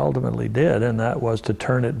actually ultimately did, and that was to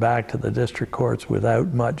turn it back to the district courts without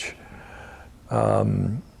much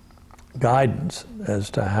guidance as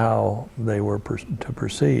to how they were to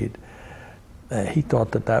proceed. He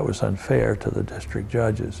thought that that was unfair to the district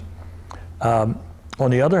judges. On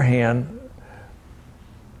the other hand,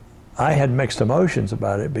 I had mixed emotions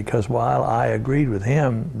about it, because while I agreed with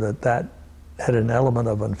him that that had an element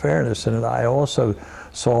of unfairness in it, I also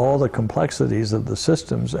saw all the complexities of the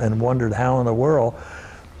systems and wondered how in the world,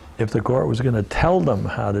 if the court was going to tell them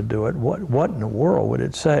how to do it, what in the world would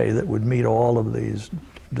it say that would meet all of these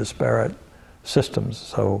disparate systems?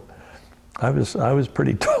 So I was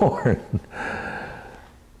pretty torn.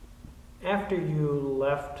 After you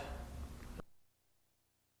left,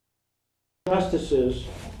 justices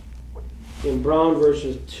in Brown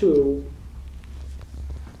versus 2,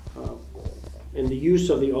 and the use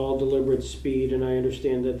of the all deliberate speed, and I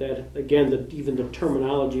understand that again, even the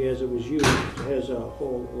terminology as it was used has a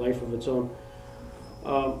whole life of its own.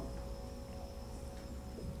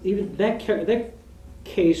 Even that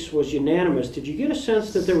case was unanimous. Did you get a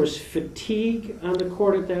sense that there was fatigue on the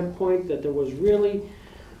court at that point, that there was really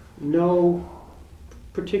no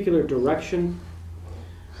particular direction?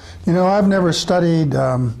 You know, I've never studied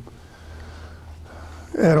at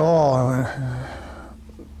all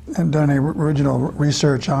and done any original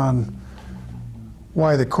research on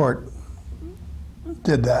why the court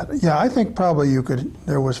did that. Yeah, I think probably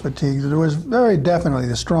there was fatigue. There was very definitely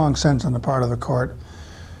a strong sense on the part of the court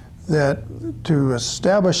that to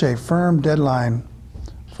establish a firm deadline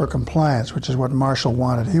for compliance, which is what Marshall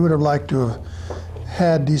wanted, he would have liked to have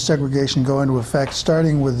had desegregation go into effect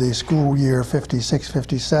starting with the school year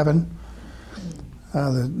 56-57.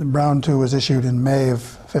 The Brown 2 was issued in May of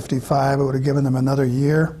 55. It would have given them another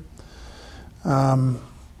year. But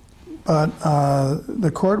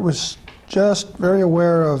the court was just very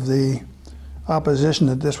aware of the opposition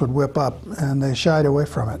that this would whip up, and they shied away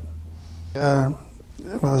from it.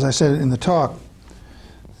 Well, as I said in the talk,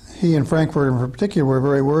 he and Frankfurt in particular were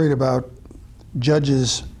very worried about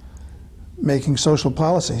judges making social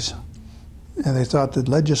policies, and they thought that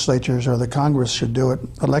legislatures or the Congress should do it,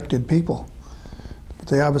 elected people. But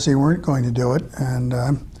they obviously weren't going to do it, and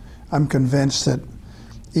I'm convinced that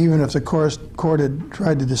even if the court had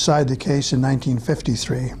tried to decide the case in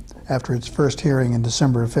 1953, after its first hearing in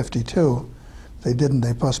December of 52, they didn't,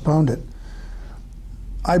 they postponed it.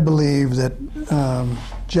 I believe that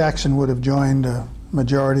Jackson would have joined a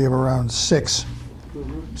majority of around 6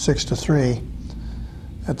 to 3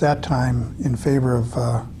 at that time in favor of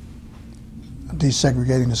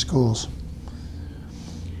desegregating the schools.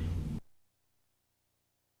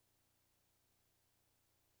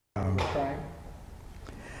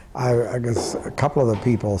 I guess a couple of the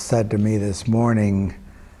people said to me this morning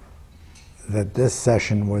that this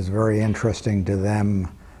session was very interesting to them,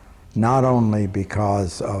 not only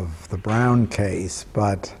because of the Brown case,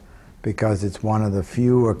 but because it's one of the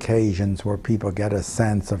few occasions where people get a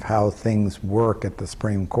sense of how things work at the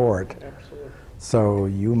Supreme Court. Absolutely. So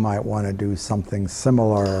you might want to do something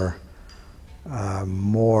similar,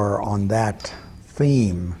 more on that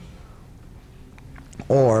theme,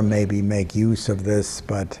 or maybe make use of this,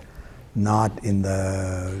 but not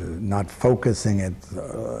focusing it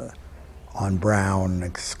on Brown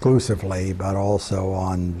exclusively, but also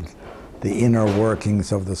on the inner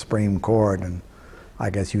workings of the Supreme Court. And I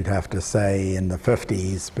guess you'd have to say in the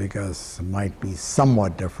 50s, because it might be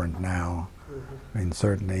somewhat different now. I mean,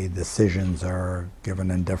 certainly decisions are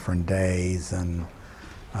given in different days, and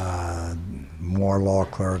more law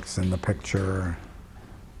clerks in the picture.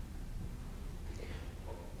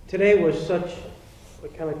 Today was such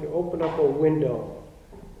kind of like you open up a window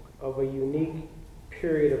of a unique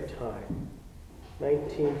period of time,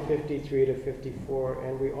 1953 to 54,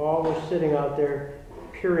 and we all were sitting out there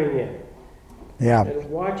peering in. Yeah. And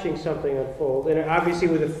watching something unfold, and obviously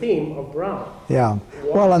with a theme of Brown. Yeah.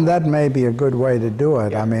 Well, and that may be a good way to do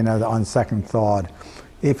it. Yeah. I mean, on second thought,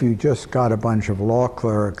 if you just got a bunch of law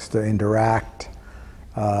clerks to interact,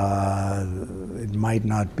 it might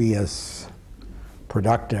not be as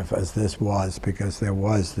productive as this was, because there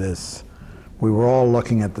was this, we were all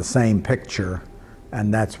looking at the same picture,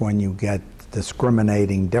 and that's when you get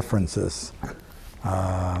discriminating differences.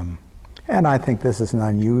 And I think this is an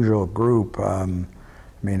unusual group. I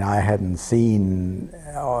mean, I hadn't seen,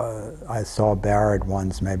 I saw Barrett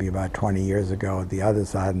once, maybe about 20 years ago. The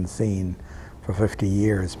others I hadn't seen for 50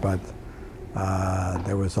 years, but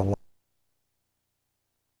there was a lot.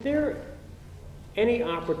 Is there any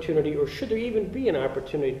opportunity, or should there even be an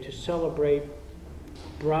opportunity, to celebrate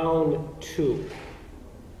Brown 2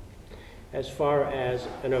 as far as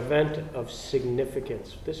an event of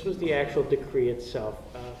significance? This was the actual decree itself.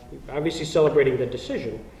 Obviously celebrating the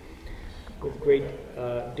decision with great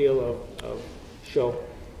deal of show.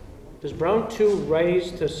 Does Brown 2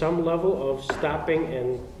 rise to some level of stopping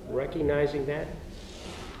and recognizing that?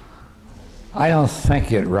 I don't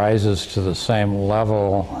think it rises to the same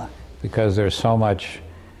level because there's so much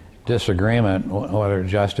disagreement, whether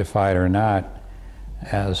justified or not,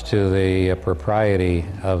 as to the propriety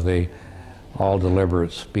of the all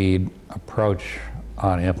deliberate speed approach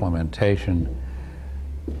on implementation.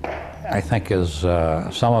 I think, as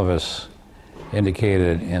some of us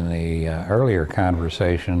indicated in the earlier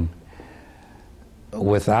conversation,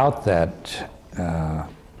 without that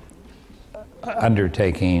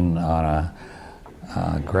undertaking on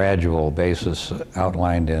a gradual basis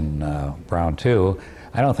outlined in Brown 2,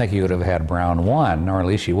 I don't think you would have had Brown 1, or at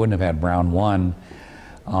least you wouldn't have had Brown 1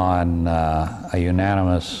 on a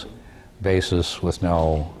unanimous basis with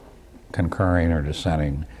no concurring or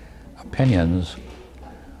dissenting opinions.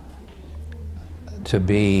 To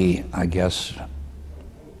be, I guess,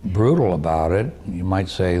 brutal about it, you might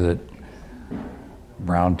say that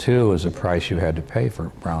Brown 2 is a price you had to pay for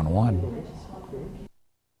Brown 1.